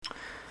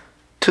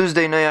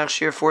Tuesday Noyach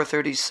Shiur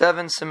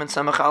 437, Siman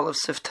Samach Aleph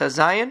Sif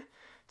Tazayin.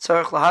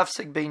 Tzarech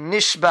lahafsik bei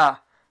Nishba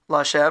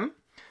Lashem.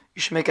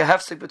 You should make a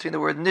hefsik between the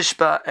word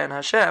Nishba and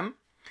Hashem.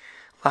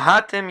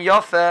 Lahatim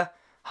Yafeh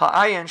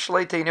Ha'ayin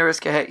Shleitei Neres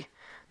Kehei.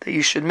 That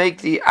you should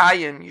make the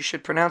ayin, you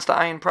should pronounce the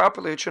ayin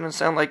properly. It shouldn't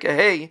sound like a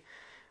hey,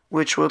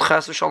 which would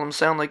chas v'shalom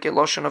sound like a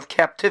lashon of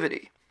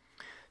captivity.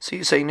 So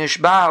you say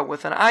Nishba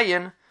with an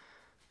ayin,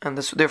 and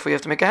therefore you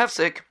have to make a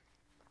hefsik,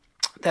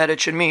 that it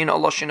should mean a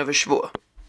lashon of a shvuah.